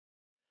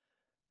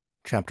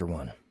Chapter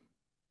 1.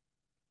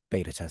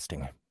 Beta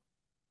Testing.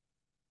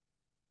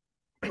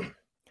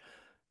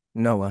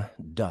 Noah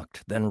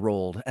ducked, then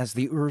rolled as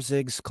the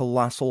Urzig's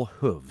colossal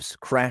hooves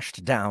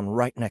crashed down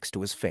right next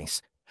to his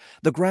face.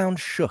 The ground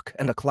shook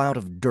and a cloud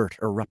of dirt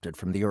erupted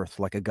from the earth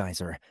like a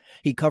geyser.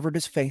 He covered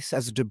his face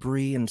as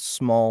debris and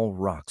small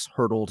rocks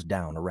hurtled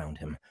down around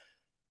him.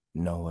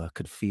 Noah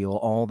could feel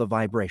all the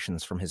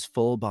vibrations from his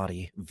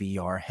full-body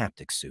VR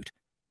haptic suit.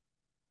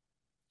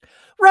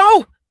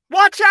 "Ro!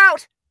 Watch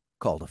out!"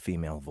 called a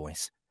female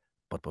voice.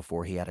 But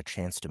before he had a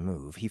chance to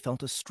move, he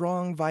felt a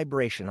strong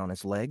vibration on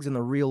his legs in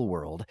the real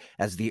world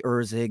as the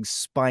Urzig's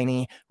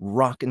spiny,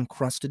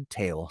 rock-encrusted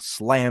tail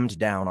slammed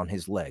down on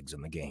his legs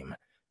in the game.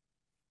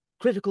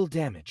 Critical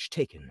damage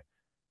taken.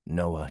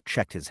 Noah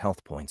checked his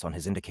health points on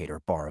his indicator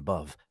bar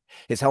above.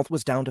 His health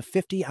was down to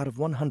 50 out of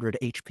 100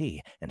 HP,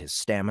 and his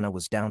stamina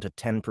was down to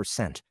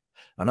 10%.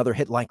 Another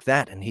hit like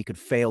that, and he could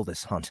fail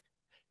this hunt.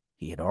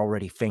 He had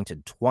already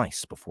fainted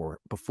twice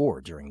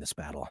before during this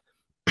battle.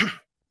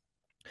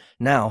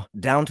 Now,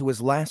 down to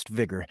his last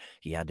vigor,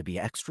 he had to be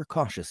extra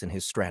cautious in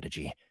his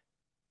strategy.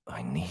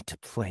 I need to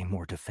play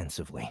more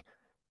defensively.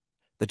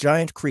 The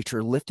giant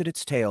creature lifted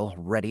its tail,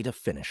 ready to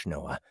finish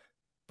Noah.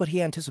 But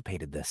he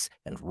anticipated this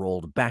and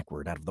rolled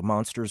backward out of the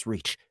monster's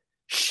reach.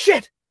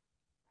 Shit!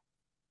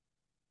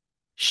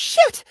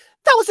 Shit!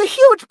 That was a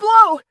huge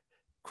blow!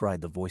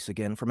 Cried the voice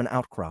again from an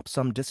outcrop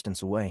some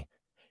distance away.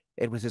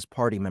 It was his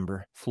party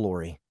member,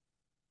 Flory.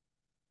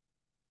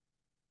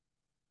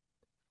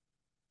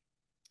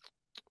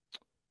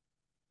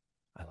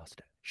 I lost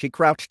it. She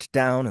crouched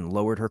down and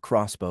lowered her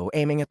crossbow,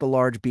 aiming at the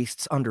large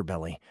beast's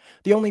underbelly,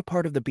 the only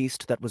part of the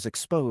beast that was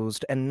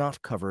exposed and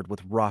not covered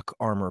with rock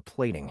armor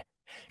plating.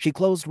 She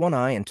closed one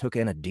eye and took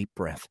in a deep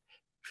breath.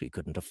 She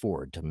couldn't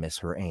afford to miss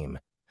her aim.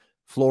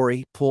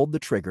 Flory pulled the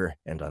trigger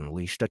and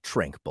unleashed a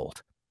Trank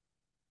Bolt.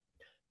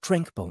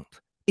 Trank Bolt.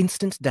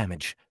 Instant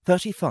damage,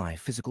 35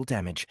 physical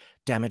damage.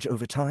 Damage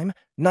over time,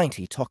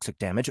 90 toxic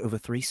damage over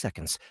 3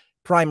 seconds.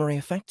 Primary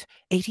effect,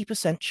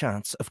 80%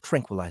 chance of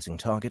tranquilizing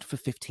target for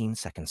 15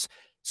 seconds.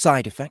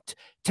 Side effect,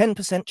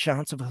 10%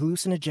 chance of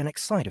hallucinogenic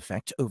side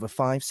effect over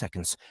 5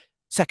 seconds.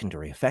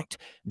 Secondary effect,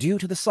 due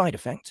to the side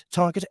effect,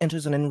 target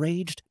enters an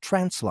enraged,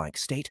 trance-like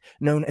state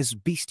known as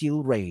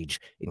bestial rage,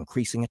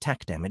 increasing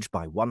attack damage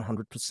by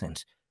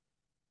 100%.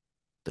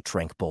 The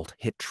Trank Bolt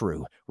hit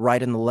true,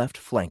 right in the left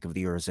flank of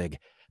the Urzig.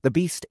 The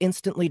beast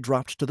instantly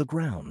dropped to the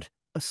ground,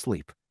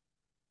 asleep.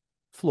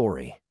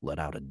 Flory let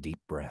out a deep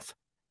breath.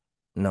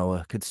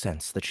 Noah could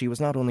sense that she was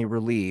not only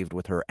relieved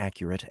with her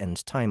accurate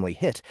and timely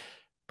hit,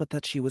 but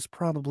that she was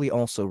probably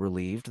also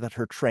relieved that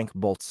her Trank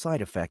Bolt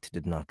side effect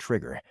did not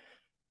trigger.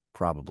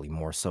 Probably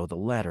more so the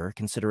latter,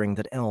 considering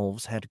that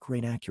elves had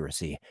great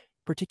accuracy,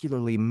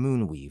 particularly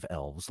Moonweave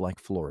elves like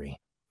Flory.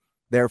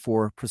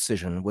 Therefore,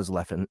 precision was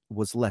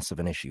less of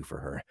an issue for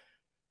her.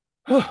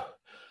 Oh,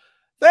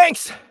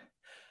 thanks!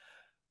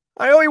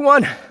 I owe you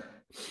one!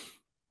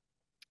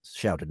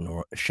 Shouted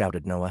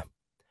Noah.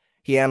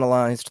 He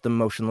analyzed the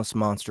motionless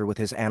monster with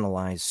his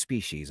Analyze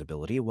Species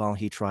ability while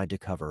he tried to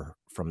recover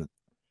from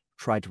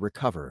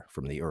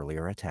the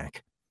earlier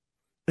attack.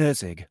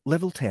 Urzig,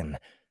 level 10.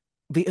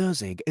 The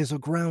Urzig is a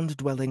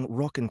ground-dwelling,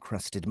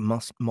 rock-encrusted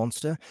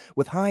monster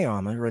with high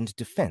armor and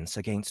defense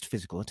against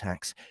physical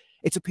attacks.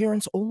 Its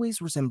appearance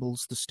always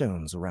resembles the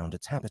stones around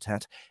its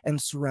habitat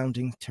and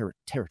surrounding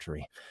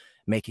territory,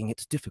 making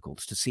it difficult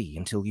to see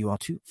until you are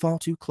far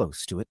too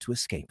close to it to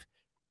escape.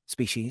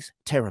 Species,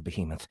 Terra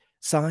Behemoth.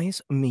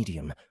 Size,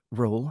 medium.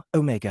 Role,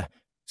 Omega.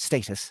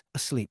 Status,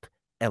 asleep.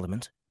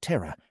 Element,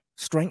 Terra.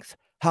 Strength,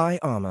 high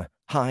armor,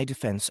 high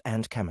defense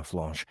and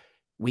camouflage.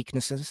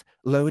 Weaknesses,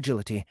 low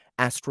agility,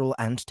 astral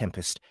and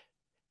tempest.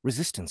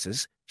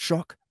 Resistances,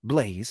 shock,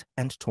 blaze,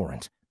 and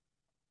torrent.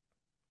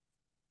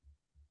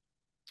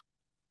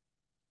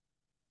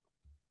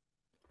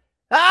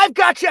 I've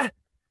gotcha!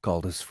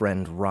 Called his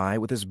friend Rye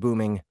with his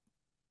booming...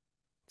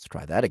 Let's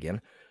try that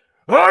again.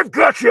 I've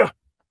gotcha!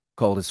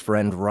 Called his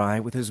friend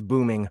Rye with his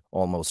booming,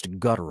 almost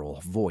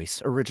guttural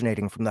voice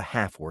originating from the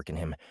half-orc in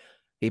him.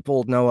 He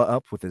pulled Noah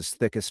up with his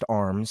thickest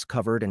arms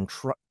covered in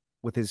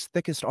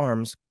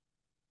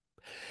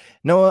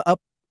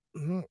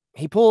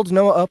He pulled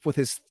Noah up with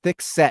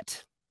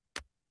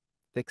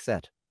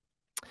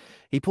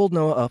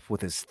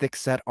his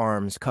thick-set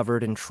arms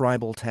covered in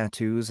tribal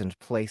tattoos and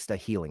placed a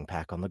healing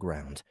pack on the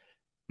ground.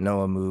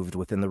 Noah moved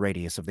within the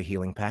radius of the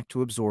healing pack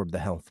to absorb the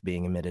health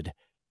being emitted.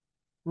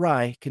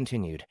 Rye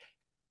continued.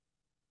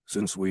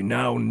 Since we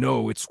now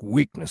know its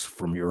weakness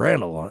from your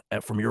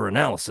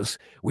analysis,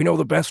 we know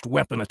the best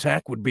weapon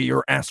attack would be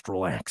your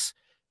astral axe.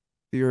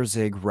 The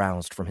Urzig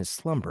roused from his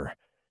slumber.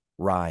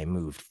 Rye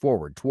moved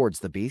forward towards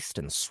the beast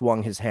and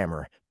swung his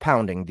hammer,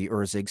 pounding the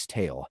Urzig's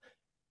tail.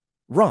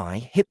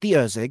 Rye hit the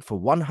Urzig for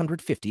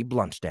 150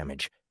 blunt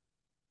damage.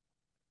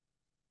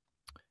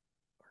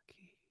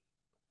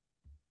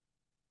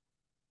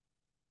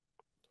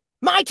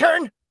 My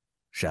turn!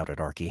 Shouted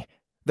Arky,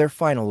 their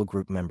final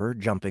group member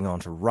jumping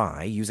onto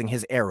Rye using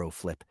his arrow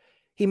flip.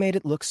 He made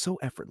it look so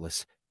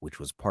effortless, which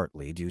was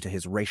partly due to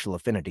his racial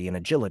affinity and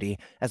agility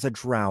as a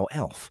drow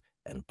elf,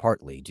 and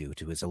partly due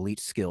to his elite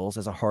skills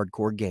as a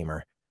hardcore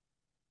gamer.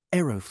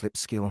 Aeroflip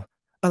skill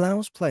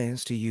allows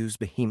players to use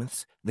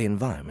behemoths, the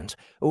environment,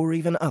 or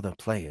even other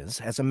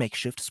players as a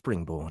makeshift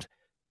springboard.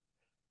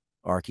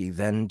 Arky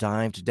then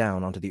dived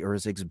down onto the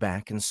Urzig's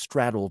back and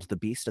straddled the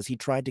beast as he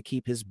tried to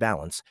keep his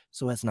balance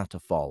so as not to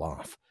fall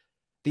off.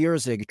 The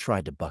Urzig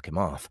tried to buck him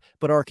off,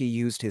 but Arky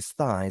used his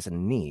thighs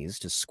and knees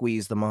to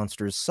squeeze the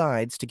monster's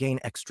sides to gain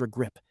extra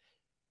grip.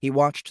 He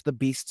watched the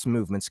beast's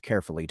movements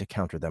carefully to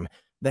counter them.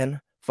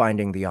 Then,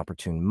 finding the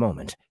opportune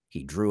moment,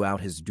 he drew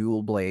out his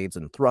dual blades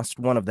and thrust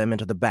one of them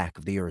into the back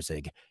of the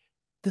Urzig.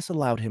 This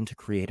allowed him to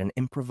create an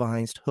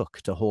improvised hook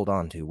to hold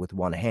onto with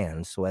one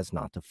hand so as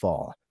not to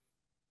fall.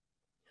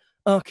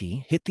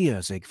 Arky hit the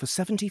Urzig for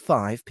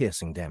 75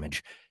 piercing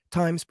damage,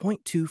 times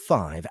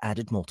 0.25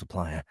 added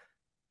multiplier.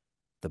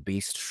 The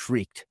beast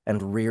shrieked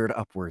and reared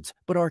upwards,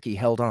 but Arky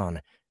held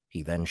on.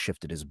 He then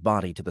shifted his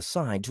body to the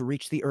side to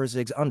reach the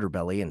Urzig's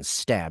underbelly and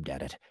stabbed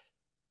at it.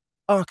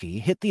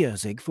 Arky hit the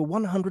Urzig for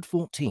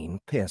 114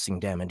 piercing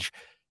damage,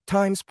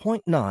 times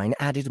 0.9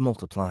 added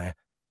multiplier.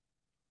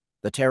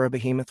 The Terra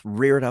Behemoth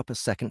reared up a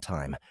second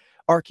time.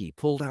 Arky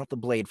pulled out the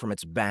blade from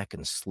its back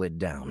and slid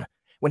down.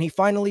 When he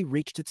finally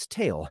reached its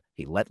tail,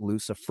 he let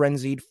loose a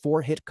frenzied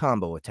 4-hit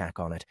combo attack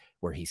on it,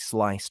 where he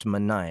sliced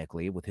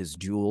maniacally with his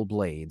dual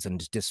blades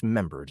and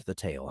dismembered the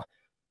tail.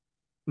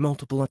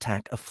 Multiple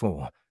attack of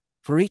 4.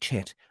 For each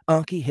hit,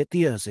 Arky hit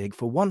the Urzig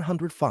for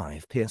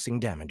 105 piercing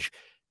damage,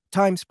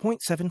 times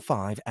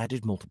 0.75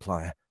 added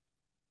multiplier.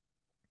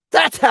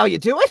 That's how you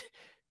do it!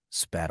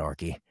 Spat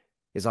Arky,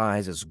 his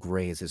eyes as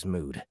gray as his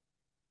mood.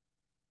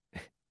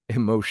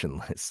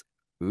 Emotionless.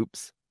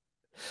 Oops.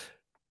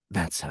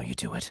 That's how you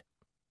do it.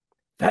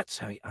 That's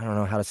how you... I don't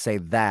know how to say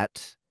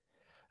that.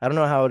 I don't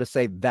know how to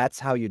say that's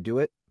how you do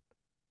it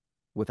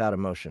without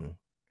emotion.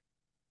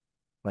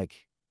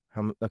 Like,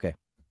 okay.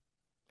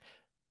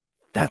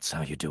 That's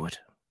how you do it,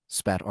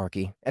 spat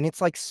Arky. And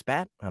it's like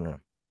spat? I don't know.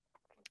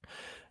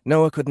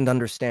 Noah couldn't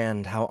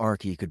understand how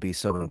Arky could be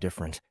so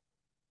different.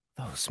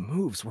 Those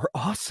moves were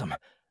awesome.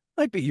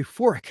 I'd be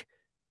euphoric.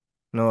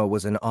 Noah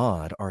was in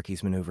awe at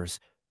Arky's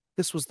maneuvers.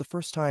 This was the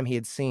first time he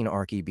had seen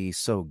Arky be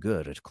so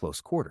good at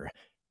close quarter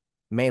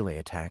melee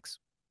attacks.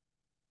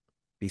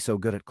 Be so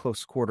good at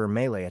close quarter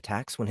melee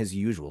attacks when his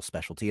usual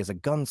specialty as a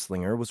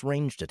gunslinger was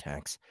ranged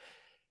attacks.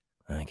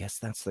 I guess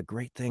that's the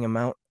great thing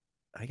about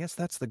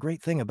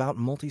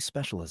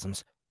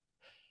multi-specialisms.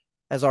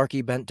 As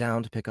Arky bent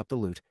down to pick up the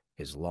loot,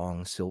 his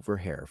long silver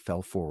hair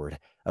fell forward,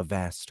 a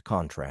vast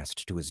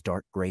contrast to his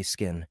dark gray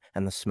skin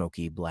and the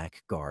smoky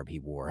black garb he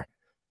wore.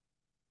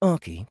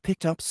 Arky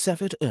picked up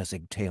severed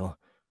Urzig tail.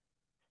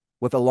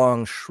 With a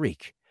long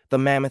shriek, the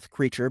mammoth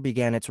creature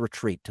began its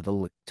retreat to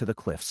the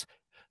cliffs.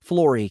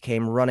 Flory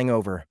came running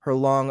over, her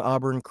long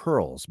auburn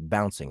curls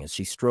bouncing as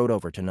she strode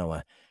over to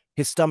Noah.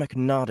 His stomach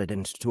nodded,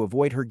 and to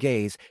avoid her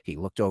gaze, he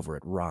looked over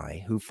at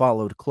Rye, who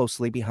followed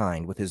closely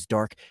behind with his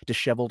dark,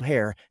 disheveled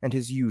hair and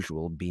his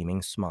usual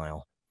beaming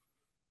smile.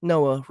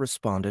 Noah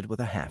responded with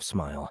a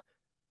half-smile.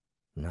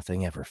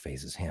 Nothing ever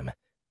phases him.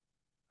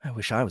 I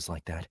wish I was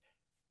like that.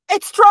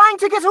 It's trying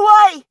to get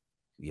away!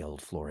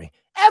 Yelled Flory.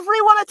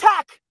 Everyone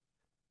attack!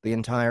 The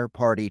entire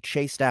party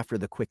chased after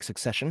the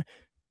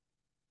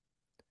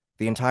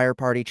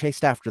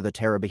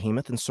Terra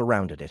Behemoth and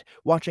surrounded it,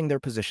 watching their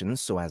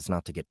positions so as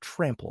not to get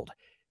trampled.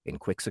 In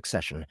quick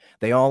succession,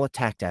 they all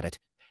attacked at it.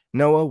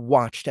 Noah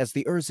watched as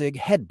the Urzig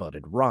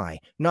headbutted Rye,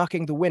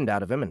 knocking the wind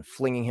out of him and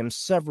flinging him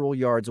several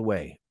yards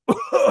away.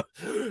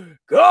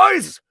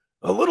 Guys,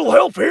 a little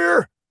help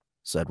here,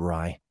 said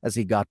Rye as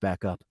he got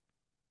back up.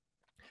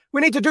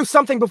 We need to do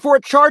something before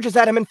it charges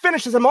at him and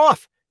finishes him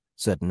off,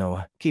 said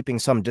Noah, keeping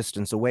some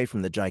distance away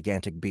from the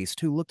gigantic beast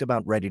who looked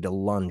about ready to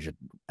lunge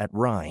at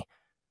Rye.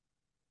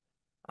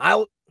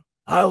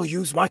 I'll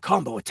use my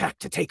combo attack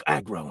to take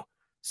aggro,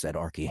 said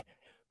Arky.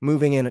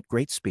 Moving in at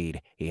great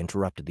speed, he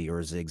interrupted the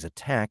Urzig's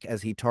attack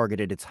as he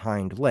targeted its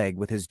hind leg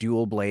with his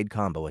dual blade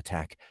combo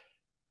attack.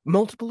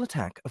 Multiple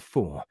attack of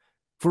 4.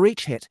 For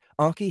each hit,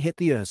 Arky hit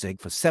the Urzig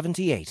for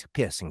 78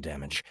 piercing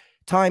damage,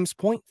 times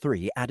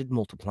 0.3 added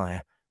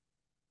multiplier.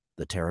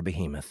 The Terra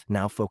Behemoth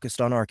now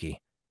focused on Arky.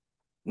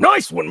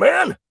 Nice one,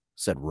 man,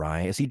 said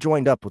Rye as he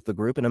joined up with the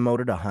group and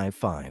emoted a high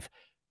five.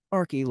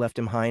 Arky left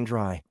him high and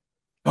dry.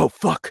 Oh,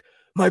 fuck!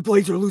 My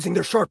blades are losing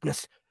their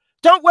sharpness.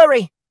 Don't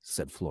worry,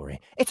 said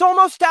Flory. It's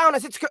almost down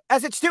as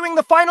it's doing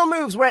the final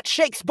moves where it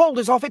shakes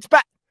boulders off its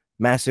back.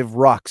 Massive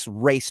rocks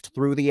raced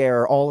through the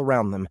air all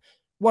around them.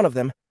 One of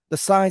them, the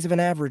size of an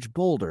average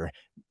boulder,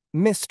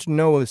 missed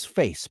Noah's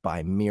face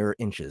by mere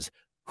inches.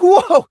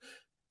 Whoa!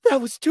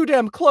 That was too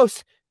damn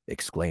close,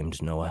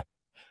 exclaimed Noah.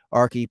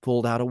 Arky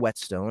pulled out a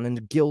whetstone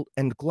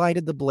and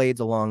glided the blades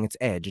along its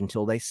edge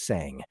until they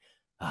sang.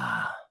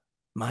 Ah,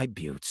 my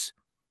buttes.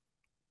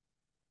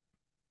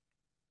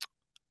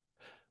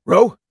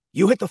 Ro,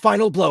 you hit the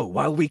final blow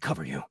while we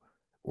cover you,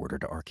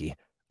 ordered Arky.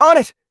 On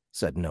it,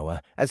 said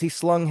Noah as he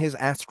slung his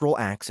astral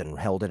axe and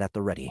held it at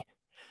the ready.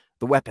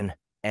 The weapon,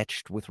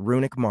 etched with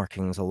runic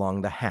markings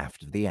along the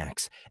haft of the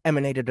axe,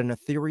 emanated an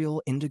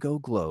ethereal indigo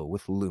glow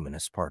with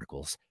luminous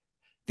particles.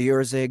 The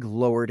Urzig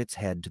lowered its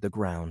head to the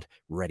ground,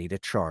 ready to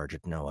charge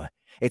at Noah,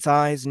 its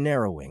eyes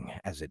narrowing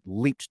as it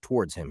leaped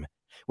towards him.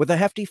 With a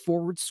hefty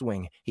forward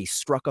swing, he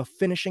struck a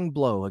finishing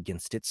blow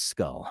against its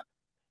skull.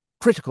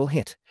 Critical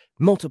hit.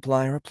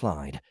 Multiplier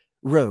applied.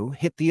 Row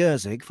hit the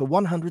Urzig for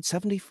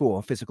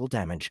 174 physical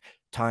damage,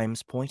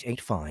 times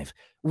 0.85.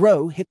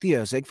 Row hit the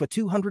Urzig for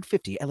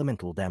 250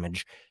 elemental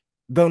damage.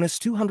 Bonus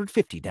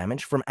 250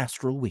 damage from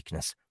astral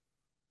weakness.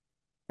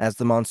 As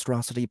the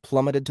monstrosity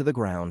plummeted to the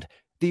ground,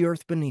 the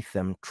earth beneath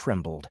them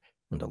trembled,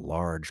 and a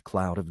large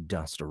cloud of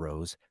dust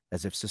arose,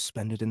 as if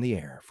suspended in the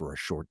air for a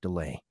short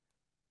delay.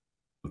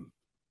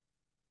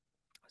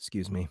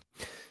 Excuse me.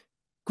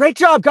 Great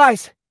job,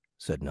 guys,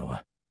 said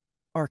Noah.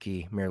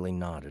 Archie merely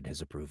nodded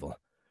his approval.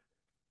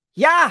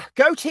 Yeah,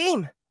 go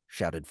team,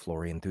 shouted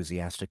Flory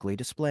enthusiastically,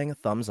 displaying a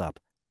thumbs up.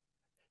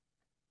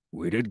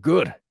 We did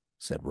good,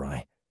 said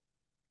Rye.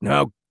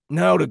 Now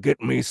to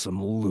get me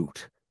some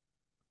loot.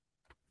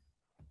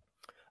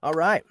 All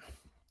right.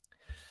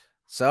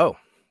 So,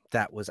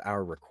 that was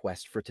our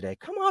request for today.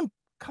 Come on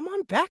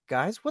back,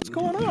 guys. What's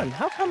going on?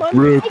 How come I'm...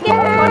 Hey,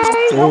 guys!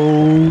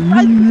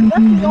 I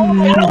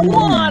don't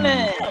want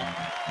it!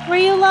 Were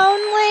you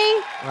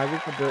lonely? I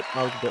was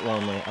a bit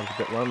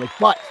lonely,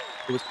 but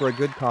it was for a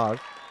good cause.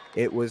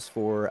 It was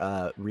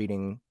for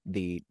reading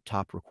the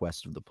top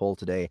request of the poll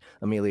today,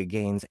 Amelia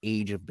Gaine's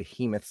Age of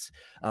Behemoths.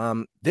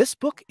 This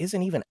book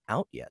isn't even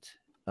out yet.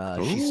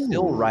 She's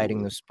still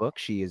writing this book.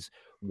 She is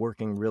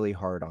working really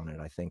hard on it,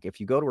 I think. If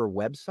you go to her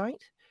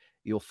website,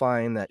 you'll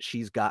find that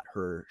she's got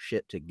her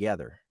shit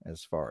together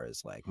as far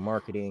as like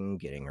marketing,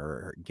 getting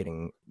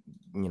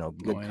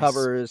good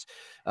covers,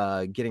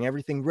 getting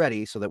everything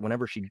ready so that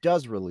whenever she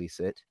does release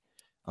it,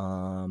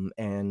 and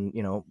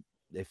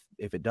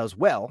if it does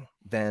well,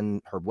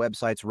 then her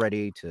website's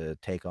ready to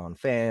take on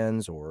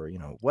fans or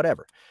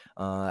whatever.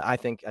 I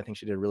think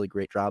she did a really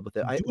great job with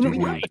it. Do we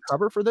have the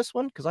cover for this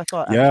one? Because I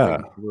thought actually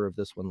the cover of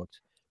this one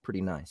looked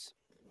pretty nice.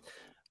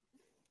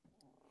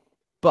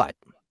 But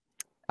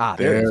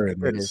there it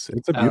is.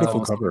 It's a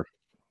beautiful cover.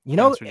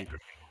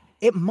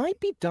 It might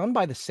be done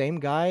by the same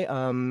guy.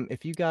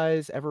 If you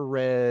guys ever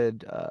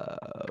read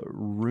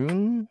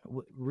RuneScape,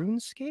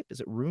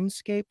 is it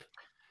RuneScape?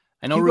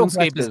 I know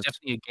RuneScape is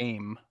definitely a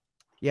game.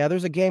 Yeah,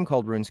 there's a game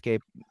called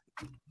RuneScape.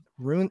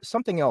 Rune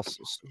something. Hugo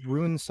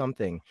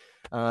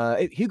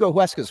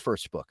Huesca's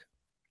first book.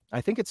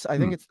 I think it's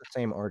the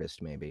same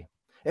artist, maybe.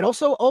 It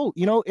also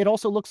it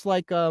also looks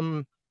like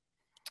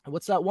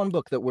what's that one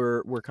book that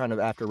we're kind of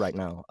after right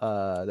now?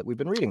 That we've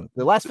been reading.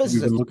 The Last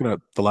Physicist. We've been looking at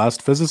The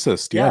Last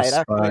Physicist, yeah, yes. It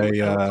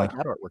actually by like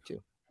that artwork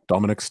too.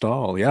 Dominic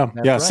Stahl. That's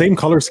right. Same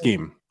color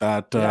scheme.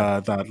 That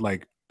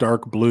like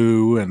dark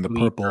blue and the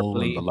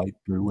purple and the light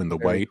blue and the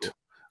white. Cool.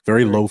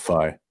 Very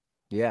lo-fi.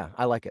 Yeah,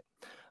 I like it.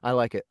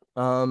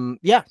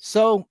 Yeah,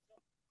 so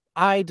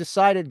I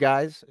decided,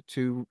 guys,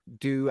 to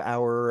do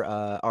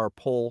our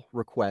poll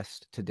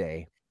request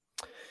today.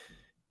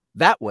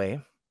 That way,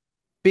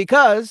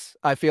 because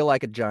I feel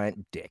like a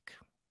giant dick.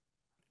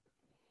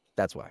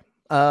 That's why.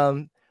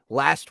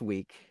 Last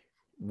week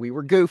we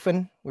were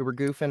goofing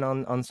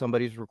on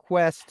somebody's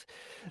request.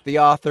 The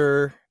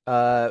author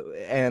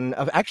and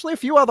actually a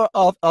few other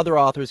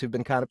authors who've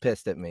been kind of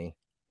pissed at me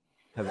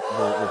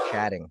were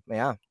chatting.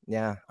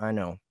 Yeah, I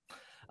know.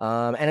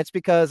 And it's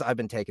because I've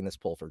been taking this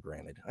poll for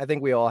granted. I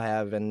think we all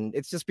have, and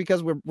it's just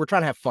because we're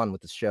trying to have fun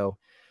with this show.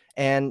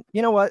 And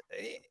you know what?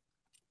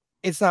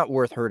 It's not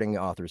worth hurting the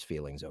author's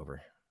feelings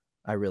over.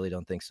 I really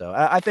don't think so.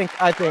 I think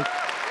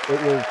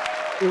it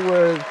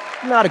was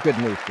not a good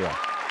move for us.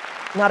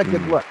 Not a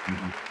good look,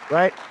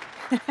 right?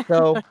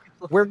 So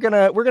we're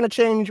gonna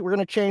change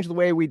the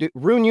way we do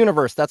Rune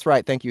Universe. That's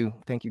right. Thank you,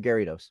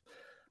 Gary Dos.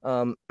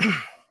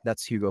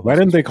 That's Hugo. Why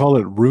didn't they call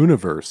it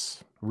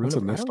Runeverse? That's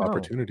a missed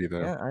opportunity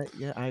there.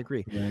 Yeah, I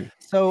agree. Right.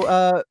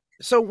 So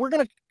we're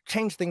gonna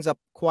change things up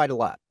quite a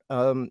lot.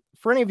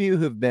 For any of you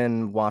who've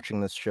been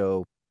watching this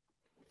show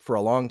for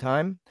a long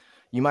time,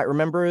 you might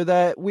remember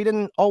that we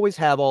didn't always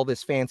have all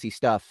this fancy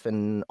stuff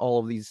and all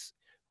of these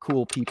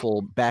cool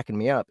people backing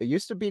me up. It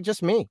used to be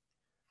just me.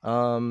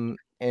 And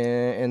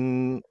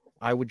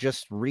I would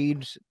just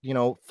read,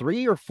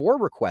 3 or 4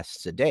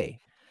 requests a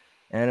day.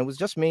 And it was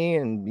just me,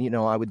 and,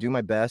 I would do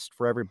my best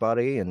for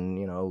everybody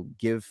and,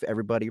 give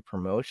everybody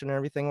promotion and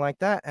everything like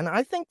that. And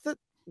I think that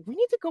we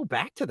need to go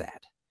back to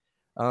that.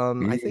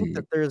 I think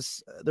that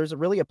there's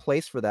really a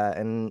place for that.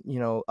 And,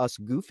 us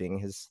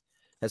goofing has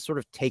sort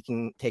of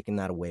taken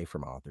that away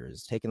from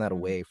authors, taken that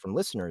away from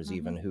listeners,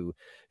 even who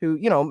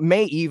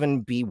may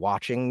even be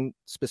watching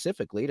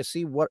specifically to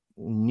see what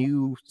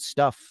new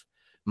stuff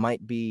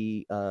might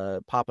be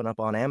popping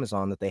up on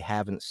Amazon that they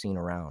haven't seen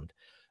around.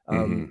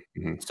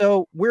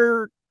 So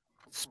we're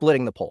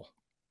splitting the poll.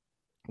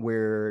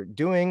 We're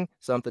doing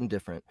something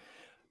different.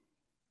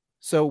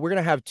 So we're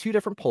going to have 2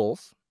 different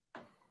polls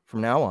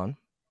from now on,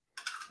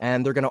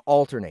 and they're going to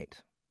alternate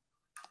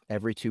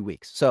every 2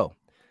 weeks. So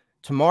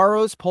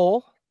tomorrow's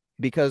poll,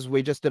 because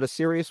we just did a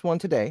serious one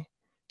today,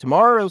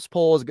 tomorrow's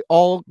poll is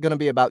all going to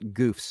be about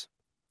goofs.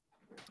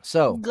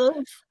 So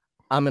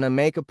I'm going to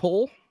make a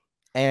poll,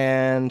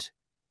 and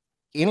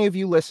any of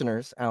you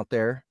listeners out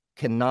there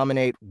can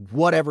nominate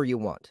whatever you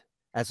want,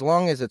 as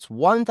long as it's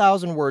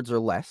 1,000 words or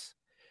less,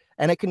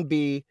 and it can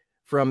be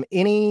from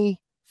any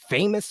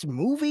famous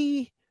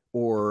movie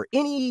or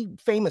any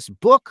famous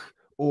book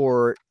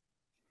or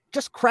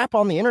just crap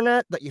on the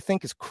internet that you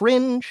think is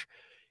cringe,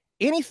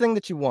 anything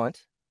that you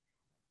want,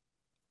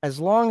 as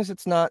long as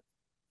it's not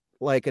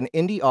like an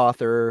indie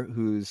author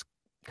who's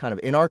kind of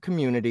in our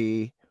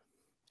community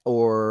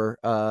or,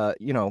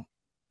 you know,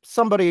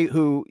 somebody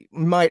who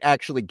might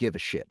actually give a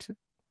shit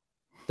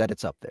that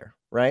it's up there,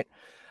 right?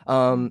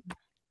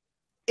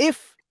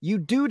 If you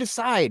do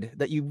decide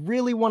that you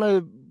really want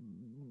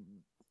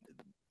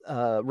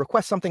to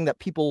request something that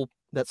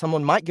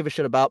someone might give a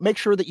shit about, make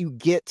sure that you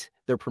get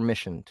their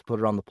permission to put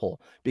it on the poll,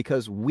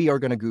 because we are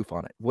going to goof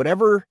on it.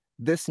 Whatever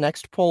this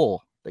next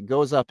poll that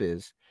goes up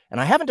is, and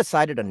I haven't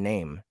decided a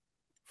name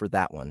for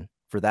that one,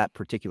 for that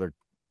particular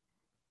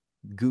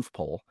goof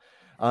poll,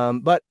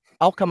 but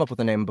I'll come up with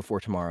a name before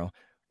tomorrow.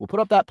 We'll put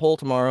up that poll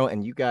tomorrow,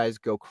 and you guys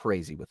go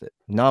crazy with it.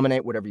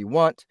 Nominate whatever you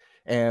want,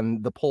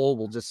 and the poll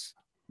will just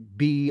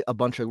be a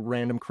bunch of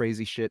random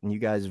crazy shit, and you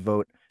guys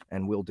vote,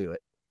 and we'll do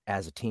it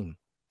as a team,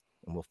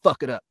 and we'll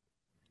fuck it up.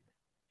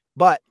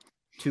 But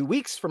 2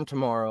 weeks from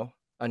tomorrow,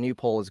 a new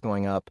poll is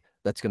going up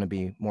that's going to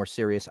be more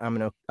serious. I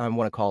want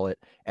to call it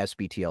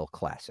SBTL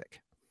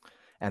Classic.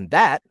 And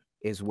that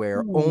is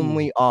where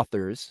only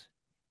authors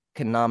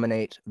can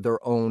nominate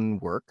their own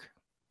work.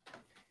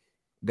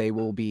 They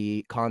will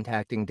be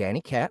contacting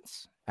Danny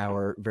Katz,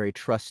 our very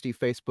trusty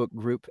Facebook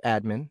group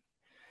admin,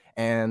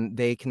 and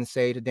they can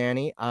say to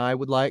Danny, I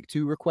would like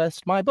to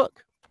request my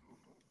book.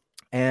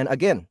 And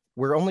again,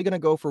 we're only going to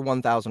go for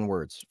 1,000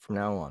 words from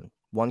now on,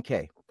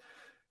 1K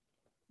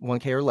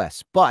or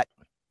less. But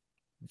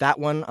that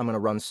one I'm going to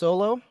run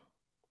solo.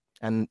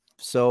 And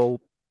so,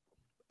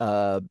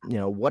 you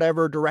know,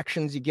 whatever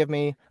directions you give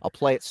me, I'll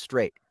play it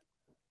straight.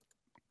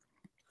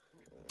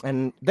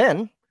 And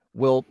then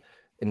we'll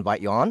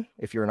invite you on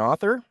if you're an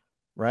author,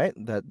 right?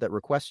 That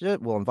requested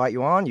it. We'll invite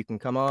you on. You can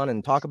come on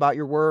and talk about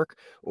your work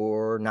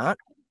or not.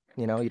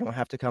 You know, you don't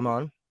have to come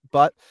on.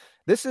 But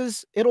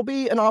it'll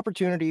be an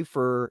opportunity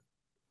for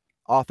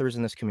authors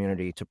in this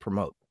community to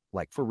promote,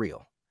 like for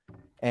real,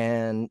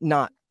 and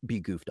not be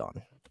goofed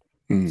on.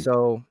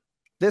 So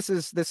this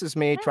is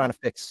me trying to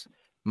fix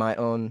my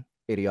own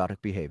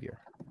idiotic behavior.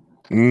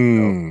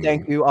 So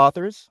thank you,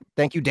 authors.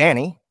 Thank you,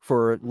 Danny,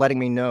 for letting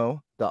me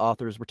know the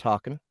authors were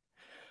talking.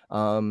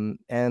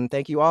 And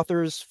thank you,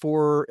 authors,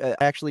 for I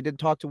actually did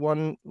talk to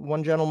one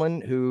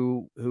gentleman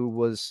who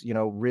was, you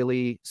know,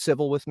 really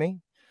civil with me.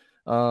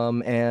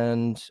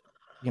 And,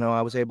 you know,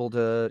 I was able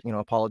to, you know,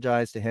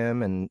 apologize to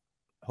him, and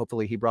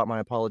hopefully he brought my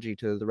apology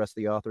to the rest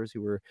of the authors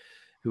who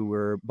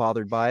were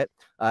bothered by it.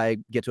 I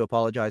get to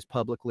apologize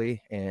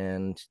publicly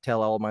and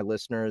tell all my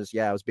listeners,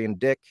 yeah, I was being a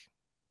dick.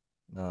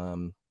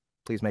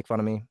 Please make fun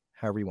of me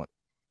however you want.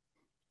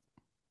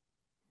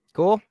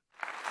 Cool?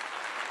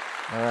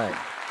 All right.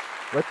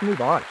 Let's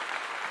move on.